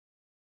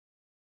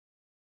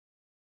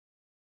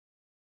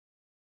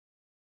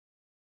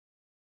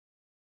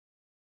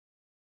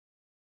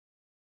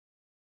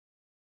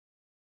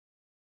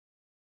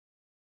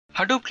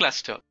Hadoop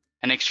Cluster,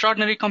 an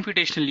extraordinary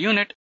computational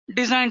unit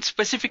designed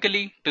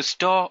specifically to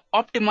store,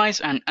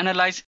 optimize, and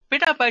analyze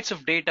petabytes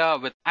of data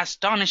with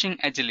astonishing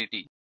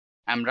agility.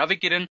 I'm Ravi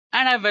Kiran,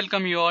 and I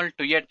welcome you all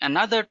to yet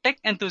another tech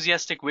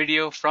enthusiastic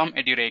video from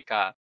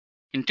Edureka.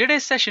 In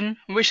today's session,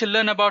 we shall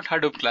learn about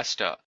Hadoop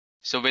Cluster.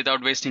 So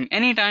without wasting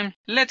any time,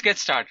 let's get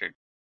started.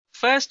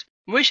 First,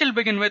 we shall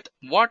begin with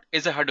what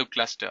is a Hadoop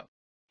cluster.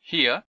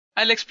 Here,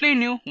 I'll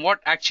explain you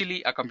what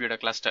actually a computer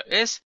cluster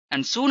is,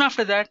 and soon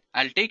after that,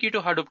 I'll take you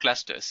to Hadoop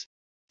clusters.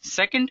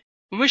 Second,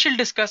 we shall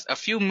discuss a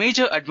few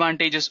major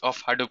advantages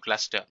of Hadoop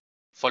cluster.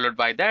 Followed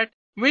by that,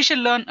 we shall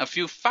learn a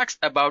few facts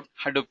about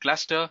Hadoop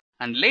cluster,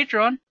 and later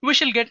on, we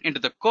shall get into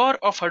the core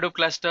of Hadoop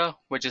cluster,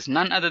 which is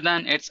none other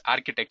than its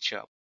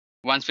architecture.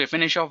 Once we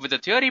finish off with the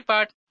theory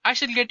part, I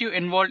shall get you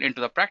involved into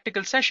the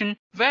practical session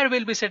where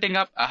we'll be setting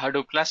up a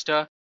Hadoop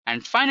cluster,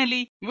 and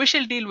finally, we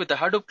shall deal with the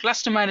Hadoop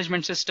cluster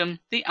management system,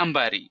 the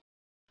Ambari.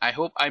 I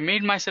hope I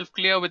made myself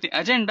clear with the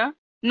agenda.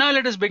 Now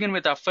let us begin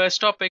with our first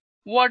topic.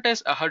 What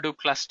is a Hadoop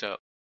cluster?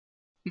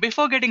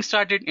 Before getting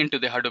started into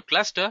the Hadoop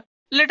cluster,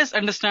 let us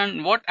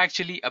understand what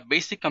actually a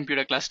basic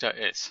computer cluster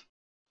is.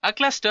 A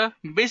cluster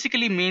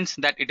basically means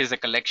that it is a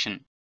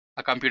collection.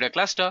 A computer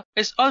cluster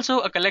is also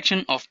a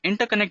collection of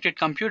interconnected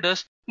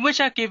computers which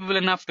are capable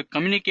enough to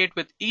communicate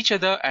with each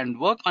other and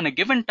work on a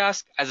given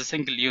task as a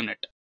single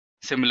unit.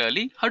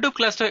 Similarly, Hadoop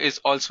cluster is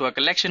also a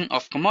collection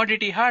of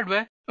commodity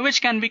hardware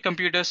which can be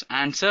computers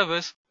and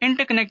servers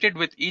interconnected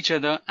with each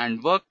other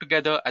and work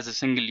together as a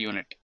single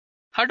unit.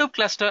 Hadoop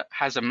cluster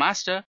has a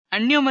master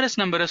and numerous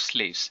number of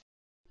slaves.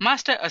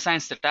 Master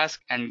assigns the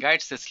task and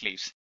guides the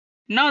slaves.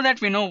 Now that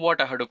we know what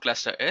a Hadoop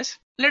cluster is,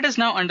 let us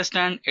now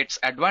understand its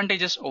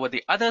advantages over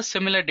the other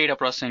similar data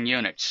processing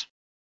units.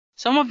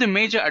 Some of the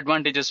major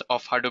advantages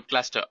of Hadoop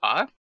cluster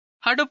are: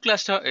 Hadoop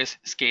cluster is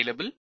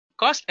scalable,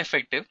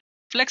 cost-effective,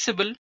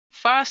 flexible,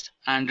 fast,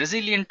 and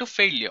resilient to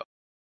failure.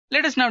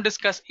 Let us now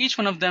discuss each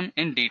one of them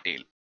in detail.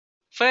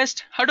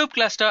 First, Hadoop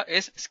cluster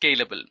is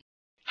scalable.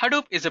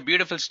 Hadoop is a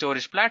beautiful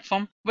storage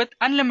platform with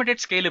unlimited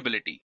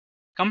scalability.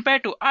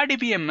 Compared to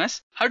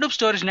RDBMS, Hadoop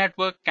storage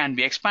network can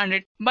be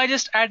expanded by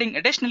just adding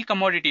additional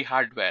commodity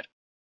hardware.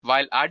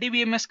 While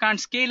RDBMS can't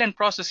scale and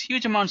process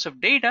huge amounts of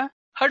data,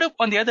 Hadoop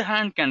on the other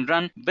hand can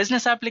run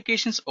business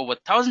applications over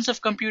thousands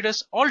of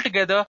computers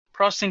altogether,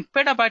 processing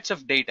petabytes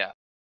of data.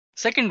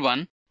 Second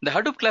one, the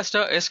Hadoop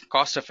cluster is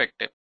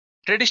cost-effective.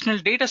 Traditional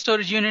data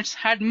storage units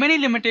had many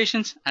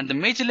limitations, and the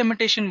major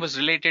limitation was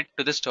related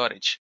to the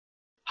storage.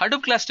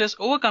 Hadoop clusters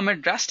overcome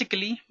it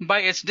drastically by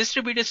its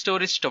distributed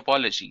storage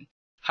topology.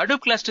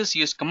 Hadoop clusters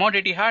use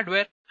commodity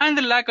hardware, and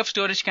the lack of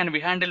storage can be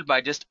handled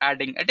by just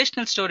adding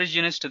additional storage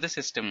units to the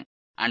system,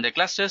 and the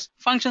clusters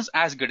functions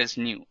as good as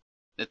new.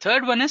 The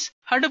third one is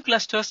Hadoop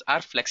clusters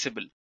are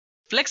flexible.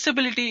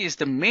 Flexibility is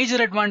the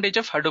major advantage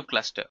of Hadoop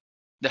cluster.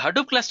 The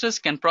Hadoop clusters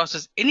can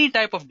process any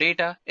type of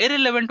data,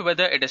 irrelevant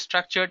whether it is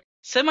structured,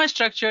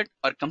 semi-structured,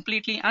 or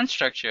completely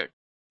unstructured.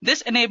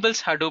 This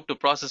enables Hadoop to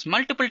process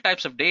multiple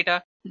types of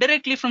data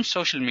directly from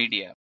social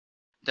media.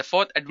 The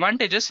fourth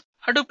advantage is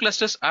Hadoop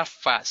clusters are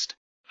fast.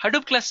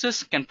 Hadoop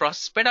clusters can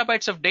process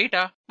petabytes of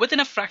data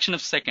within a fraction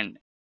of a second.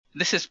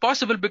 This is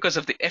possible because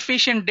of the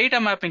efficient data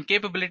mapping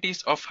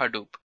capabilities of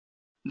Hadoop.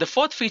 The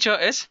fourth feature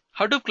is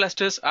Hadoop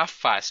clusters are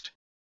fast.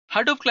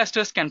 Hadoop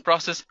clusters can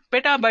process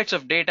petabytes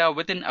of data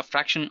within a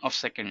fraction of a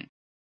second.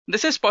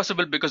 This is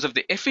possible because of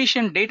the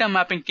efficient data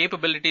mapping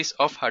capabilities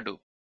of Hadoop.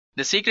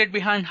 The secret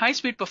behind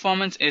high-speed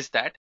performance is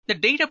that the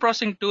data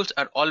processing tools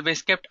are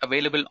always kept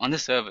available on the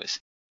service.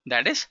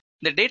 That is,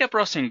 the data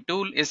processing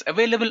tool is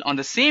available on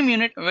the same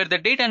unit where the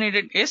data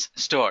needed is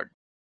stored.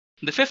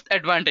 The fifth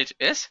advantage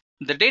is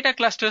the data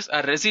clusters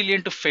are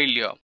resilient to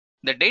failure.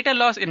 The data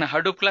loss in a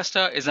Hadoop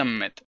cluster is a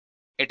myth.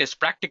 It is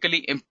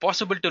practically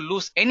impossible to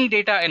lose any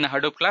data in a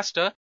Hadoop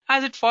cluster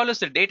as it follows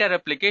the data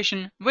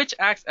replication, which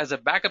acts as a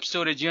backup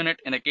storage unit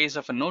in the case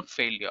of a node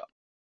failure.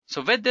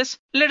 So with this,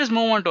 let us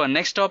move on to our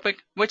next topic,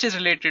 which is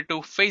related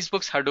to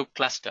Facebook's Hadoop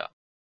cluster.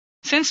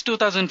 Since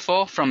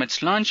 2004, from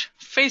its launch,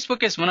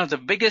 Facebook is one of the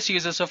biggest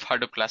users of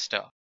Hadoop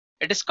cluster.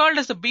 It is called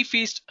as the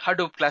beefiest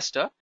Hadoop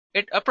cluster.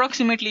 It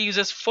approximately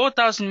uses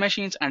 4,000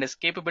 machines and is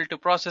capable to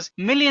process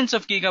millions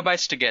of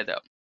gigabytes together.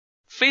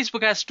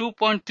 Facebook has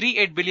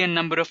 2.38 billion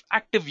number of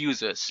active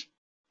users.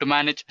 To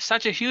manage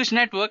such a huge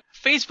network,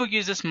 Facebook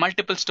uses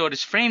multiple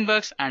storage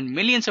frameworks and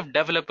millions of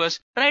developers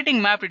writing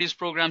MapReduce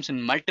programs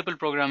in multiple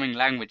programming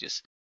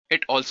languages.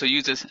 It also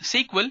uses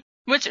SQL,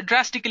 which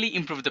drastically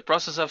improves the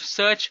process of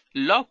search,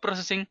 log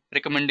processing,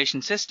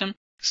 recommendation system,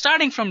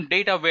 starting from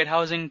data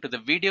warehousing to the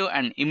video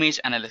and image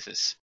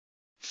analysis.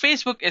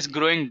 Facebook is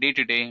growing day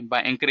to day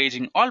by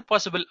encouraging all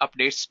possible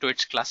updates to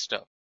its cluster.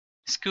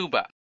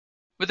 Scuba.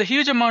 With a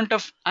huge amount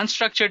of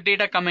unstructured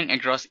data coming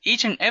across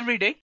each and every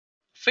day,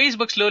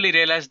 Facebook slowly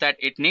realized that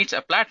it needs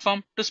a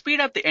platform to speed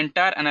up the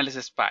entire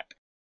analysis part.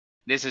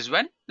 This is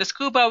when the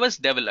Scuba was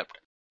developed.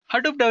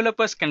 Hadoop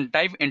developers can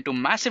dive into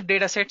massive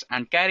datasets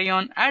and carry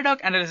on ad hoc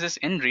analysis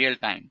in real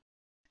time.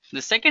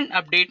 The second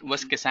update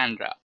was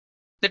Cassandra.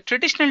 The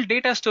traditional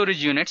data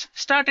storage units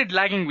started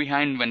lagging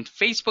behind when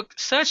Facebook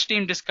search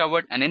team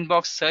discovered an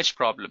inbox search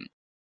problem.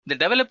 The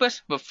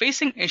developers were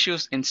facing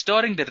issues in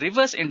storing the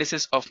reverse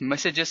indices of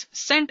messages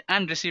sent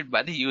and received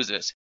by the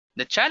users.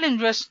 The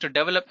challenge was to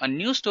develop a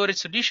new storage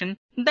solution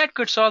that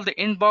could solve the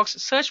inbox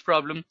search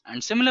problem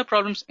and similar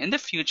problems in the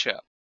future.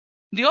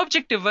 The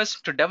objective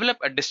was to develop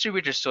a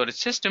distributed storage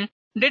system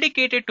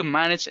dedicated to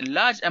manage a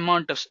large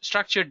amount of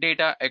structured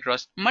data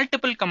across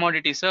multiple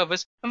commodity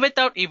servers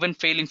without even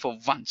failing for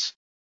once.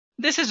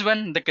 This is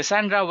when the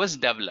Cassandra was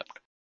developed.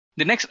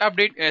 The next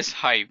update is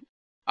Hive.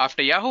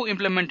 After Yahoo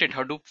implemented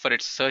Hadoop for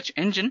its search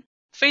engine,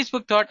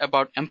 Facebook thought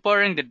about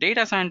empowering the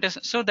data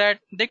scientists so that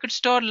they could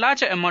store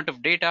larger amount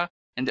of data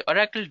in the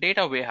Oracle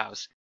data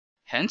warehouse.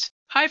 Hence,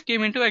 Hive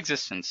came into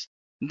existence.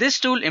 This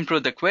tool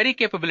improved the query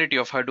capability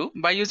of Hadoop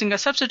by using a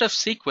subset of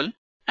SQL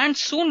and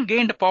soon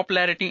gained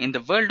popularity in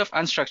the world of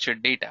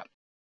unstructured data.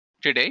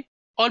 Today,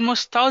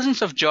 almost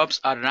thousands of jobs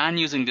are run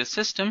using this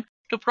system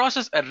to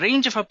process a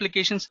range of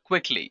applications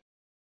quickly.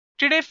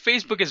 Today,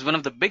 Facebook is one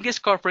of the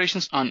biggest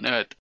corporations on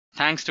earth,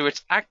 thanks to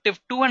its active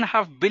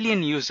 2.5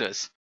 billion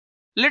users.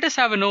 Let us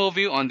have an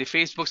overview on the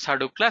Facebook's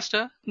Hadoop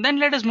cluster, then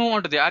let us move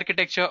on to the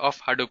architecture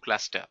of Hadoop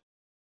cluster.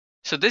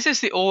 So this is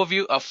the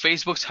overview of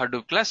Facebook's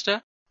Hadoop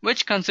cluster,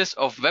 which consists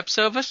of web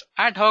servers,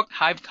 ad hoc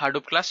Hive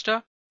Hadoop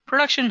cluster,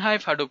 production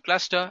Hive Hadoop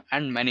cluster,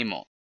 and many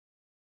more.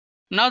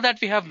 Now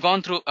that we have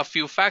gone through a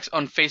few facts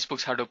on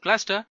Facebook's Hadoop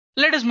cluster,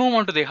 let us move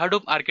on to the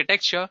Hadoop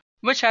architecture,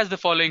 which has the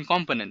following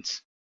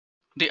components.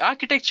 The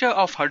architecture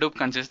of Hadoop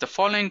consists of the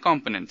following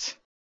components: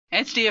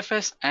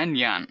 HDFS and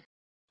YARN.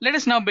 Let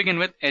us now begin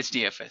with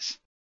HDFS.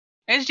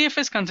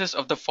 HDFS consists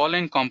of the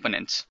following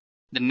components: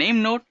 the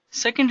name node,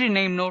 secondary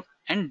name node,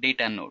 and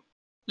data node.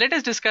 Let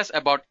us discuss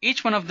about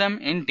each one of them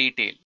in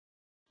detail.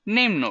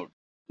 Name node.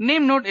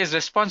 Name node is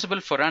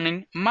responsible for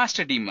running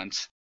master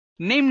daemons.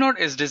 Name node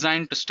is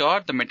designed to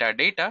store the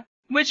metadata,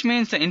 which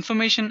means the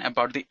information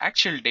about the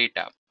actual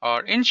data,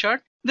 or in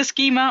short, the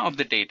schema of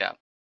the data.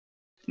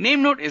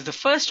 Name node is the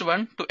first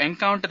one to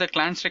encounter the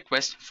client's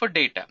request for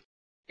data.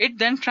 It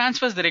then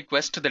transfers the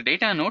request to the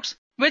data nodes,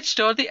 which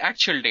store the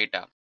actual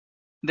data.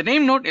 The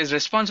name node is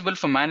responsible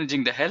for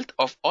managing the health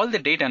of all the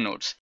data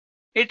nodes.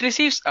 It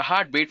receives a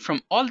heartbeat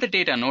from all the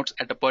data nodes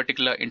at a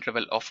particular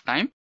interval of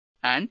time,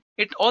 and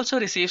it also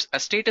receives a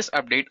status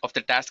update of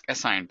the task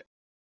assigned.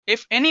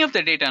 If any of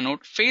the data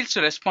node fails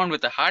to respond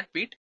with a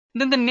heartbeat,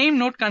 then the name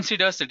node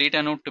considers the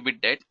data node to be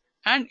dead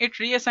and it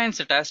reassigns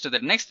the task to the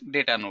next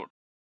data node.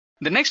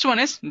 The next one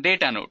is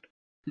data node.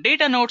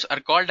 Data nodes are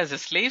called as the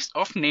slaves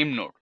of name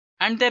node,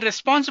 and they're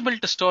responsible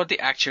to store the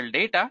actual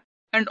data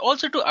and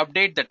also to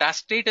update the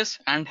task status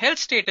and health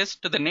status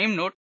to the name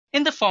node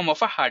in the form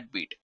of a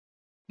heartbeat.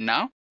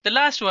 Now, the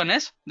last one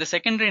is the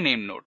secondary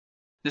name node.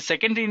 The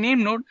secondary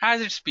name node, as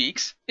it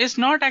speaks, is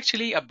not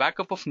actually a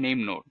backup of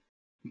name node,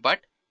 but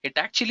it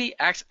actually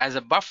acts as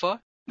a buffer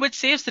which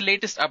saves the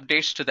latest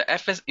updates to the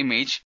FS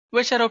image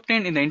which are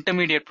obtained in the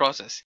intermediate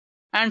process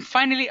and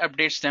finally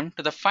updates them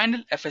to the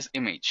final FS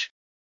image.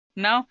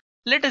 Now,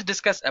 let us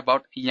discuss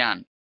about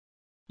YARN.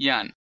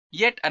 YARN,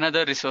 yet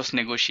another resource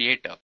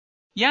negotiator.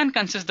 YARN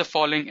consists of the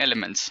following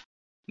elements: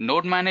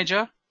 node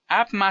manager,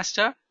 app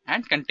master,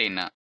 and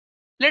container.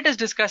 Let us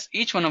discuss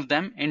each one of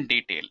them in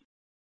detail.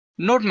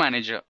 Node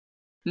manager.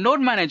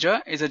 Node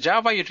manager is a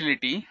Java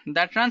utility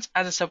that runs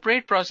as a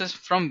separate process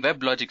from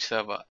WebLogic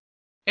server.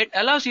 It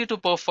allows you to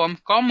perform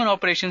common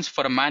operations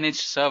for a managed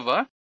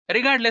server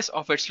regardless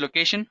of its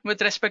location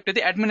with respect to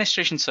the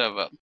administration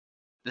server.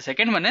 The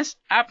second one is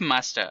app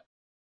master.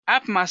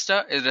 App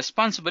master is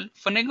responsible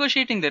for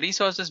negotiating the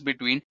resources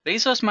between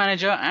resource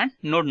manager and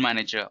node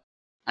manager.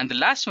 And the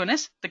last one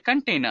is the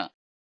container.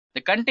 The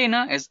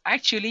container is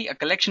actually a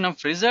collection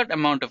of reserved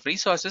amount of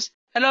resources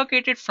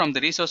allocated from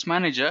the resource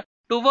manager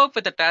to work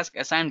with the task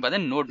assigned by the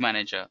node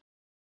manager.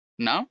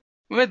 Now,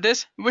 with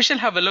this, we shall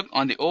have a look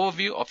on the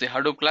overview of the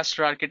Hadoop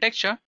cluster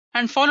architecture,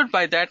 and followed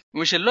by that,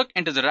 we shall look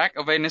into the rack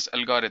awareness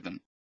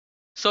algorithm.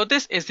 So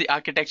this is the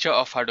architecture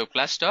of Hadoop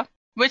cluster,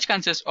 which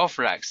consists of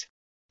racks.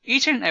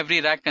 Each and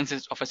every rack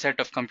consists of a set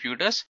of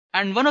computers,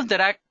 and one of the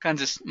rack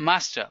consists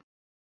master.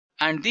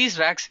 And these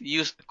racks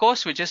use core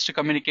switches to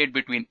communicate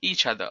between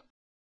each other.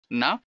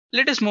 Now,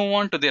 let us move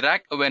on to the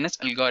rack awareness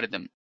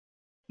algorithm.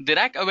 The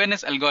rack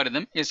awareness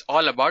algorithm is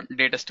all about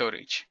data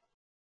storage.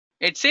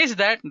 It says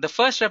that the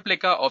first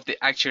replica of the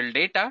actual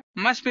data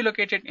must be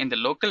located in the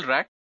local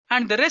rack,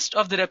 and the rest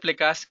of the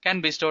replicas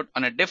can be stored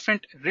on a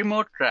different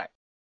remote rack.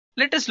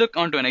 Let us look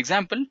onto an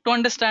example to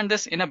understand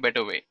this in a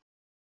better way.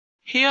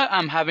 Here I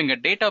am having a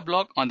data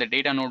block on the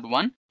data node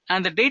 1,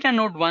 and the data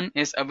node 1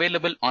 is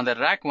available on the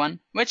rack 1,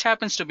 which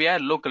happens to be our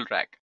local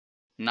rack.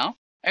 Now,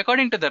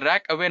 according to the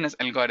rack awareness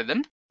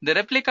algorithm, the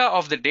replica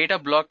of the data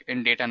block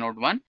in data node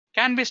 1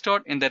 can be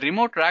stored in the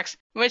remote racks,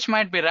 which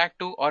might be rack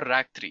 2 or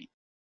rack 3.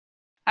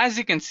 As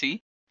you can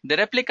see, the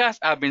replicas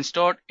have been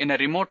stored in a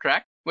remote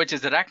rack, which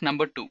is the rack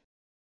number 2.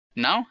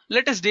 Now,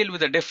 let us deal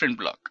with a different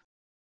block.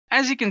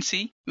 As you can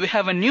see, we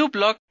have a new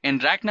block in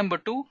rack number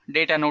 2,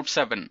 data node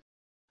 7.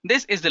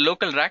 This is the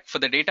local rack for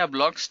the data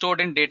block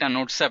stored in data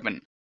node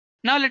 7.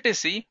 Now let us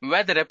see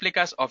where the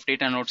replicas of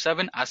data node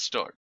 7 are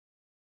stored.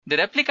 The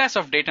replicas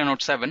of data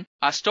node 7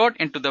 are stored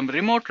into the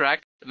remote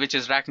rack, which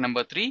is rack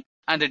number 3,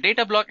 and the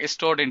data block is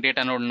stored in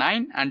data node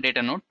 9 and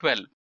data node 12.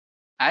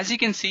 As you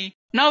can see,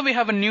 now we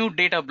have a new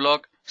data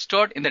block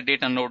stored in the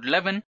data node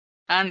 11,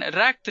 and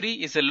rack 3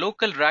 is a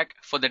local rack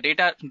for the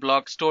data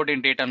block stored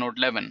in data node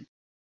 11.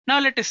 Now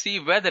let us see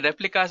where the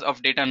replicas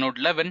of data node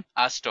 11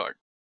 are stored.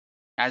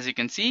 As you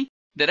can see,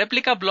 the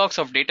replica blocks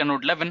of data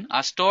node 11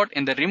 are stored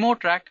in the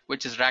remote rack,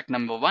 which is rack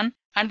number 1,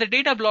 and the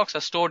data blocks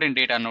are stored in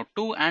data node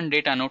 2 and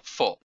data node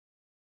 4.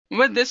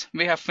 With this,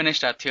 we have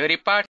finished our theory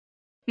part.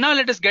 Now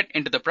let us get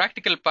into the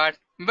practical part,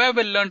 where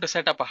we'll learn to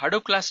set up a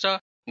Hadoop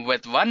cluster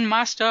with one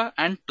master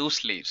and two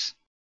slaves.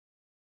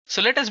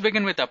 So let us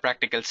begin with our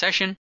practical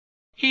session.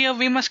 Here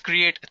we must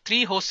create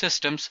 3 host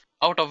systems,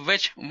 out of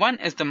which one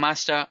is the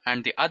master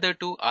and the other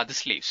 2 are the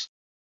slaves.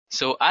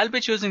 So I'll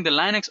be choosing the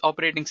Linux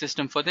operating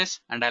system for this,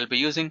 and I'll be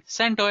using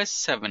CentOS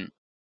 7.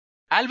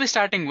 I'll be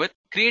starting with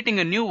creating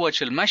a new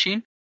virtual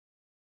machine.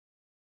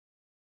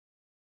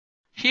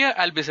 Here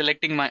I'll be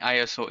selecting my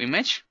ISO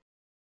image.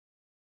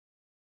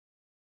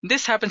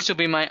 This happens to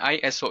be my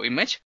ISO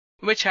image,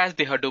 which has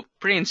the Hadoop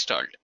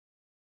pre-installed.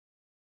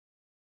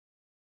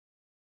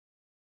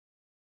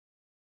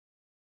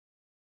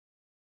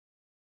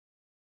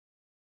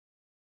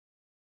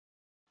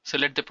 So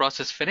let the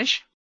process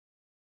finish.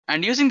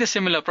 And using the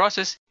similar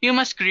process, you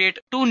must create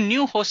 2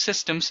 new host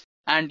systems,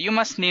 and you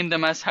must name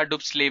them as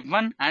Hadoop Slave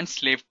 1 and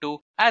Slave 2,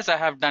 as I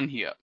have done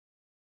here.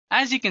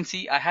 As you can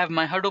see, I have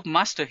my Hadoop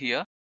master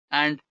here,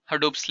 and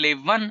Hadoop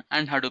Slave 1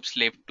 and Hadoop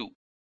Slave 2.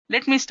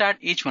 Let me start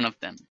each one of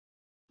them.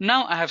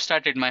 Now I have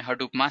started my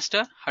Hadoop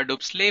master,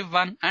 Hadoop Slave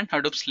 1 and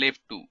Hadoop Slave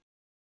 2.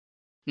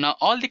 Now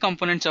all the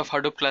components of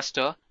Hadoop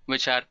cluster,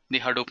 which are the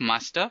Hadoop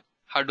master,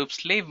 Hadoop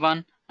Slave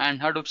 1 and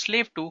Hadoop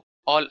Slave 2,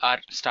 all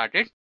are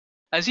started.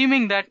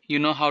 Assuming that you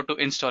know how to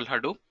install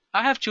Hadoop,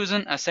 I have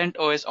chosen a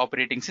CentOS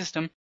operating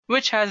system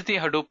which has the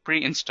Hadoop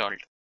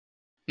pre-installed.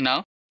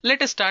 Now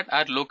let us start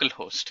our local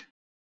host.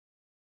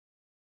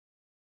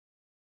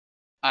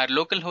 Our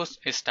local host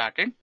is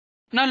started.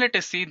 Now let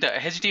us see the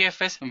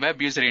HDFS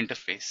web user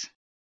interface.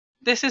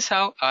 This is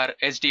how our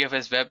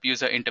HDFS web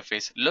user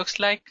interface looks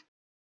like.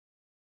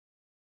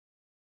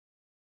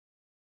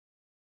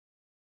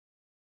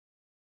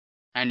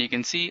 And you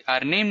can see our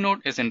name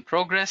node is in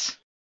progress.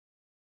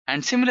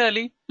 And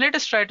similarly, let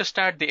us try to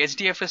start the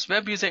HDFS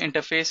web user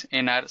interface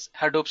in our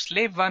Hadoop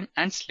Slave 1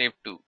 and Slave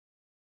 2.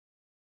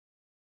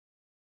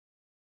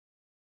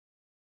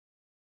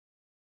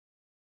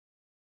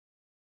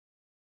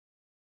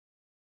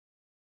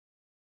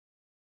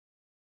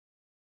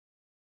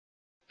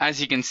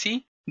 As you can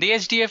see, the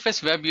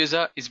HDFS web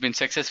user is been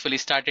successfully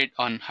started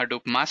on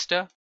Hadoop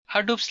Master,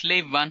 Hadoop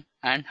Slave 1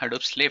 and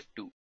Hadoop Slave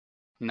 2.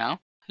 Now,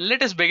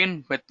 let us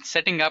begin with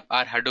setting up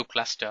our Hadoop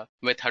cluster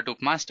with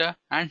Hadoop Master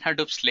and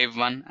Hadoop Slave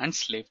 1 and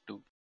Slave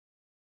 2.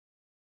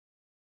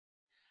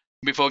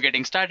 Before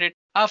getting started,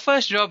 our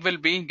first job will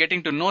be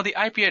getting to know the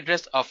IP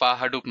address of our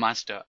Hadoop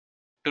master.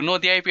 To know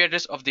the IP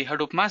address of the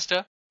Hadoop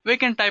master, we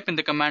can type in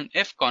the command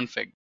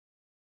fconfig.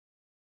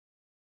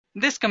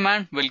 This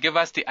command will give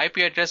us the IP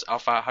address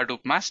of our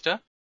Hadoop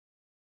master.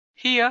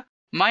 Here,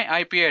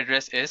 my IP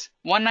address is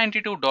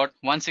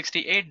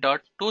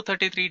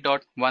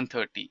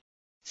 192.168.233.130.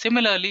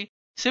 Similarly,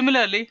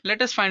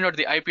 let us find out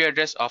the IP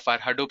address of our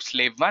Hadoop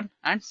Slave 1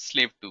 and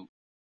Slave 2.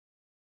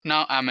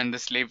 Now I'm in the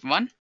Slave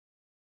 1.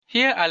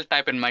 Here I'll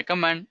type in my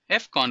command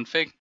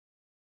fconfig,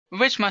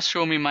 which must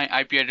show me my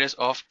IP address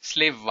of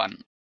Slave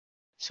 1.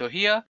 So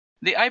here,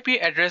 the IP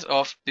address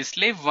of the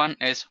Slave 1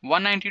 is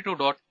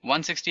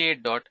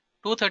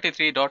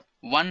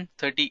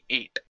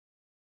 192.168.233.138.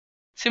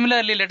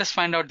 Similarly, let us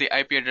find out the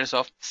IP address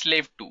of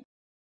Slave 2.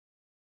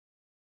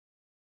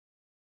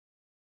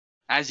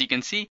 As you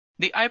can see,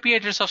 the IP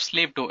address of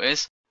Slave 2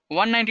 is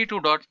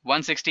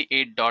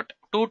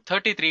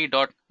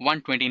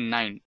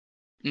 192.168.233.129.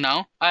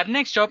 Now, our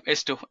next job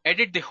is to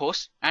edit the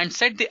host and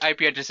set the IP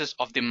addresses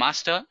of the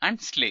master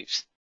and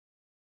slaves.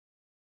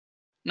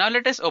 Now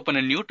let us open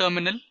a new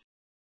terminal.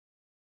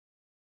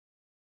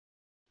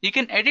 You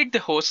can edit the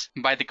host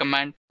by the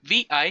command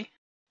vi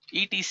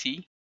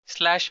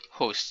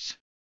etc/hosts.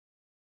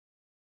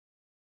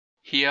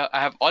 Here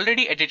I have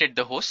already edited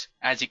the host.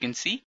 As you can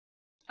see,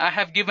 I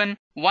have given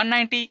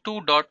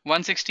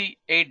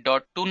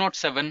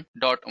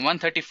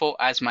 192.168.207.134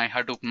 as my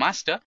Hadoop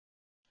master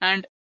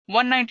and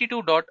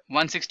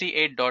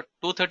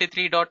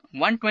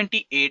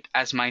 192.168.233.128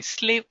 as my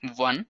Slave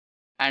 1,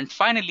 and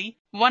finally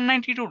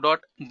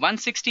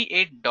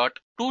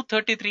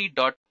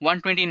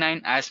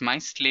 192.168.233.129 as my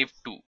Slave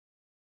 2.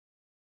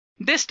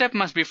 This step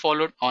must be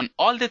followed on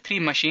all the 3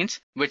 machines,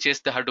 which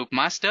is the Hadoop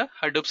master,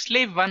 Hadoop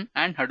Slave 1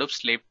 and Hadoop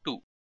Slave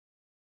 2.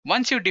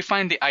 Once you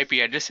define the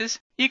IP addresses,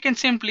 you can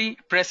simply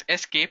press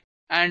escape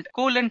and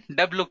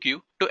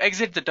 :WQ to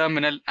exit the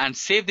terminal and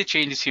save the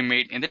changes you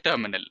made in the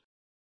terminal.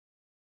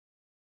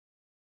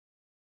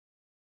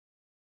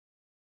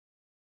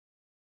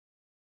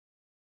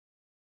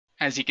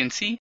 As you can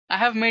see, I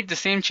have made the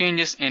same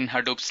changes in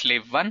Hadoop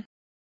Slave 1.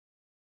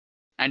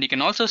 And you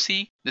can also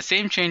see the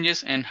same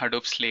changes in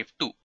Hadoop slave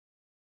 2.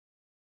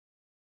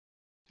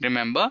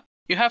 Remember,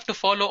 you have to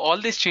follow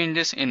all these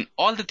changes in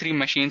all the 3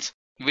 machines,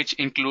 which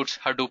includes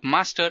Hadoop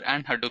master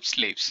and Hadoop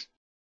slaves.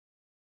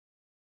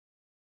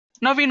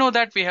 Now we know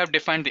that we have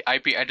defined the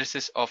IP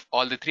addresses of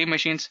all the 3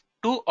 machines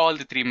to all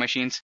the 3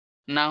 machines.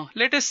 Now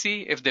let us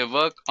see if they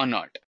work or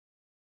not.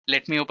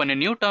 Let me open a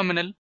new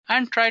terminal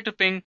and try to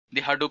ping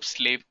the Hadoop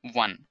slave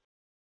 1.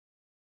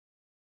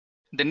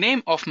 The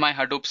name of my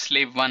Hadoop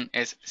slave 1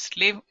 is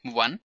slave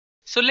 1.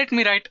 So let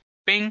me write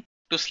ping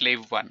to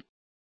slave 1.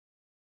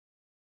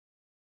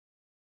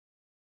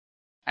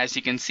 As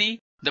you can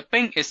see, the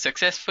ping is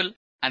successful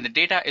and the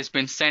data is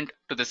been sent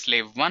to the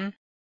slave 1.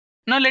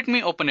 Now let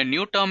me open a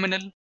new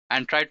terminal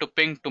and try to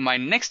ping to my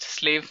next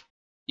slave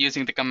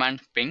using the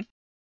command ping.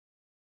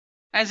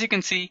 As you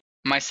can see,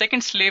 my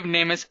second slave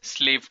name is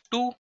slave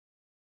 2.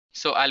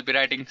 So I'll be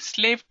writing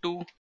slave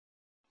 2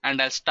 and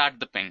I'll start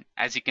the ping.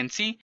 As you can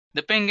see,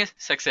 the ping is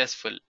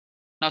successful.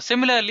 Now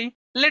similarly,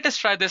 let us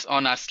try this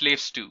on our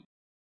slaves too.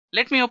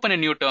 Let me open a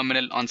new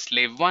terminal on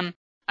slave 1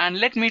 and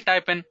let me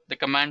type in the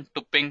command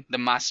to ping the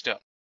master.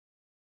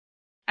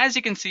 As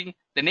you can see,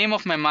 the name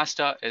of my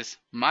master is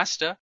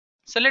master.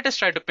 So let us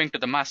try to ping to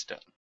the master.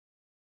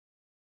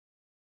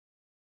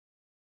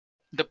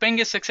 The ping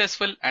is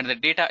successful and the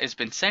data is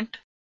been sent.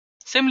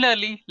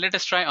 Similarly, let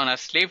us try on our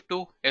slave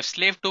 2 if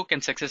slave 2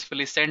 can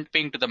successfully send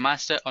ping to the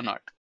master or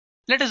not.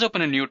 Let us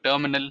open a new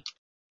terminal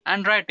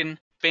and write in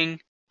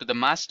ping to the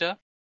master.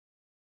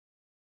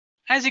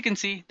 As you can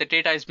see, the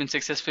data has been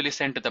successfully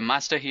sent to the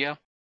master here.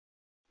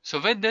 So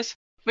with this,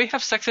 we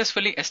have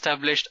successfully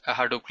established a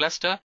Hadoop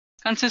cluster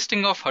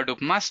consisting of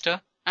Hadoop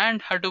master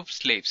and Hadoop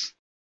slaves.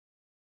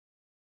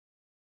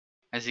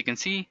 As you can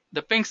see,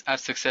 the pings are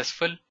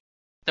successful.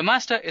 The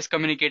master is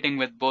communicating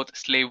with both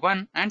slave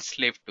 1 and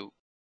slave 2.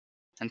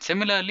 And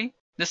similarly,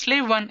 the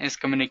slave 1 is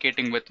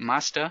communicating with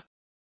master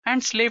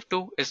and slave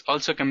 2 is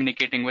also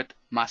communicating with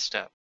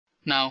master.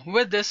 Now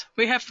with this,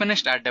 we have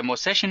finished our demo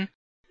session.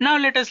 Now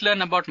let us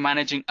learn about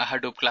managing a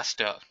Hadoop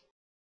cluster.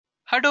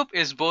 Hadoop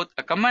is both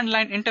a command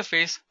line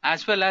interface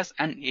as well as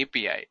an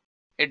API.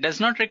 It does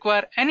not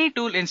require any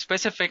tool in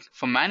specific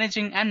for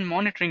managing and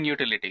monitoring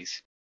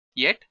utilities.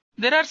 Yet,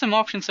 there are some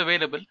options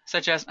available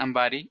such as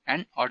Ambari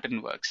and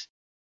Hortonworks.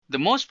 The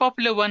most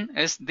popular one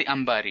is the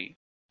Ambari.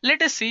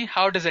 Let us see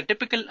how does a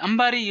typical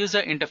Ambari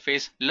user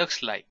interface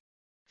looks like.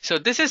 So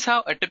this is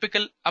how a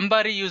typical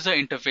Ambari user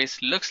interface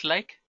looks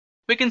like.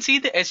 We can see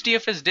the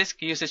HDFS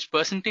disk usage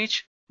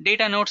percentage,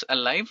 data nodes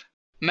alive,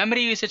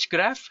 memory usage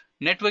graph,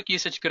 network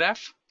usage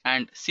graph,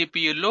 and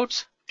CPU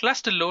loads,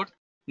 cluster load,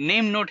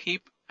 name node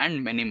heap,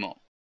 and many more.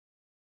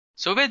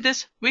 So with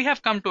this, we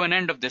have come to an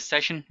end of this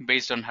session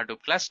based on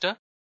Hadoop cluster.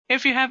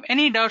 If you have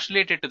any doubts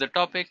related to the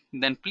topic,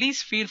 then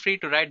please feel free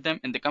to write them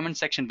in the comment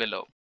section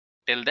below.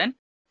 Till then,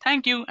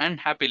 thank you and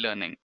happy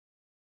learning.